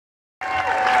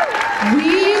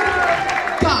We've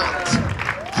got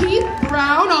Keith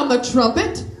Brown on the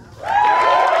trumpet.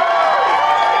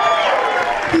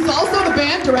 He's also the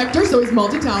band director, so he's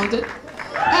multi-talented.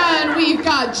 And we've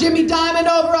got Jimmy Diamond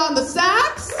over on the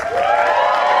sax.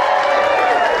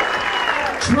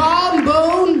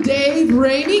 Trombone Dave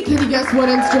Ramey. Can you guess what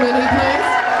instrument he plays?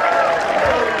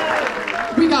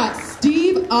 We got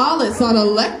Steve Ollis on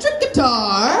electric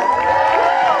guitar.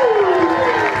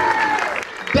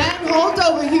 Ben Holt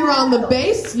over here on the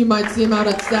bass. You might see him out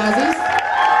at Stazzy's.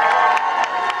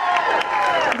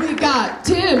 We got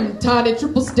Tim Tiny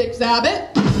Triple Sticks Abbott.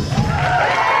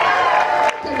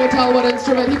 Can you tell what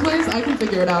instrument he plays? I can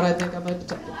figure it out, I think. I'm a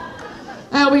detective.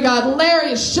 And we got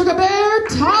Larry Sugar Bear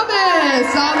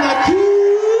Thomas on the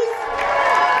keys.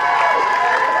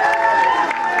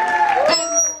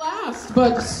 And last,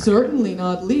 but certainly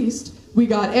not least, we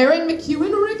got Aaron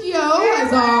McEwen Riccio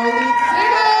as our lead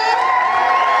singer.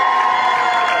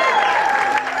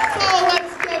 So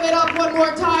let's give it up one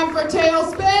more time for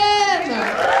Tailspin.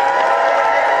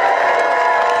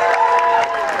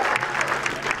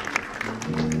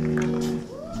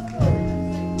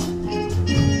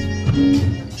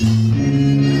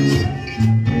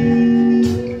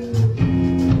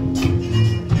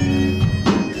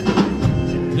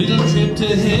 Little trip to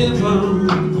heaven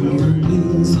on the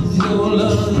wings of your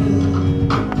love.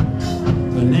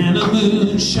 Banana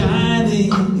moon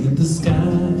shining in the sky.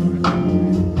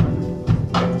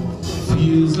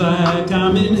 Feels like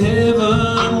I'm in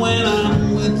heaven when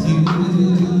I'm with you.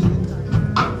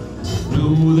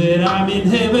 Know that I'm in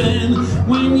heaven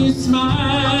when you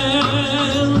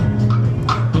smile.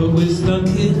 But we're stuck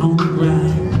here on the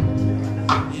ground,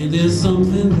 and there's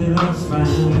something that I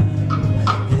find.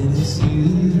 It's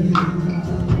you.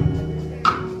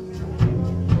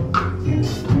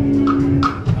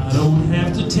 I don't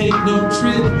have to take no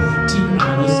trip to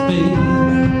outer space.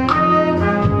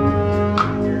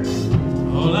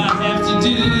 All I have to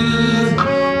do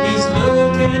is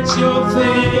look at your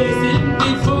face, and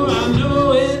before I know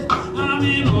it, I'm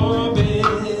in orbit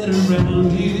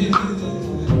around you.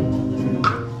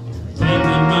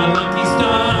 Thanking my lucky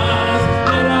stars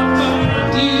that I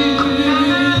found you.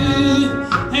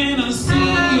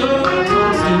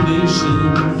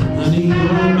 Honey,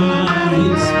 you're my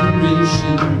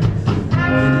inspiration,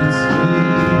 and it's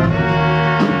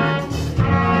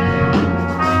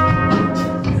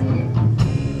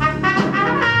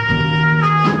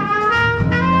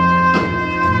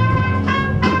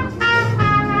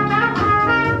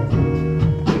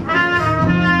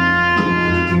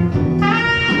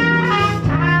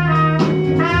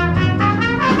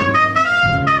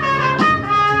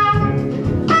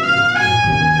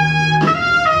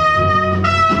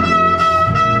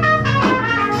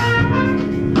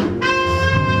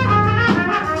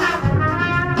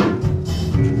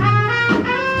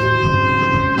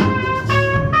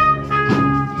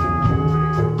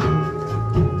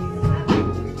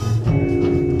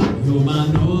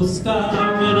star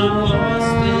when I'm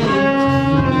lost in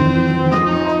the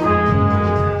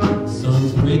blue.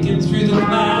 Sun's breaking through the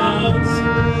clouds.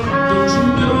 Don't you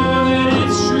know that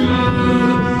it's true?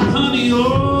 Honey,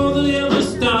 all the other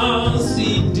stars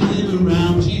seem dim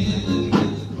around you.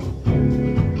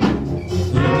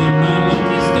 Look at my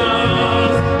lucky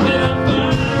stars that I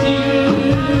found you.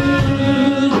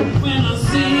 When I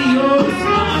see your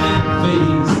smiling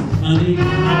face, honey, I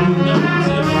know who's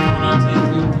ever gonna take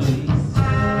your place.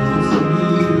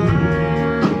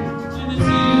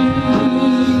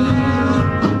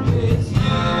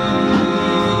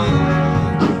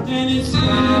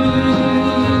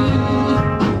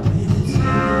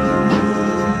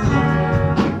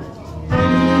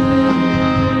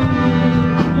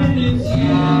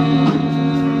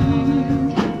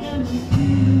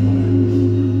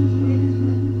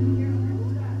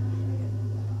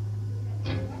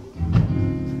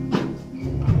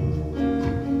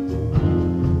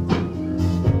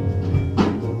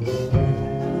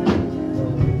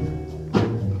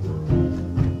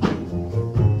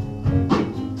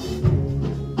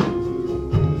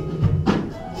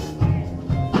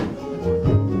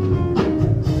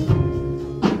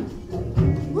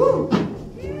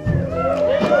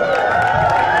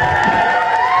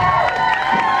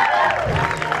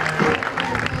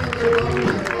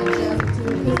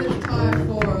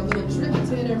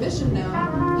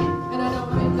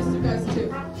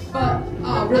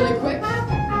 Really quick,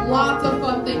 lots of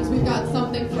fun things. We've got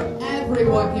something for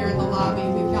everyone here in the lobby.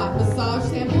 We've got massage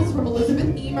samples from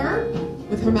Elizabeth Emer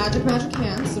with her magic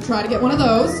hands, so try to get one of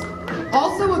those.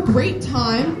 Also a great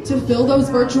time to fill those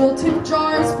virtual tip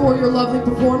jars for your lovely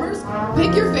performers.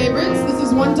 Pick your favorites. This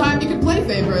is one time you can play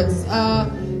favorites.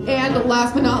 And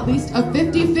last but not least, a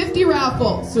 50-50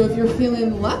 raffle. So if you're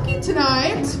feeling lucky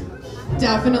tonight,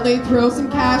 definitely throw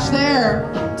some cash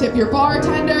there. Tip your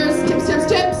bartenders. Tips, tips,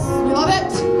 tips. We love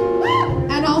it.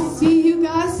 And I'll see you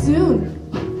guys soon.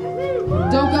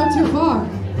 Don't go too far.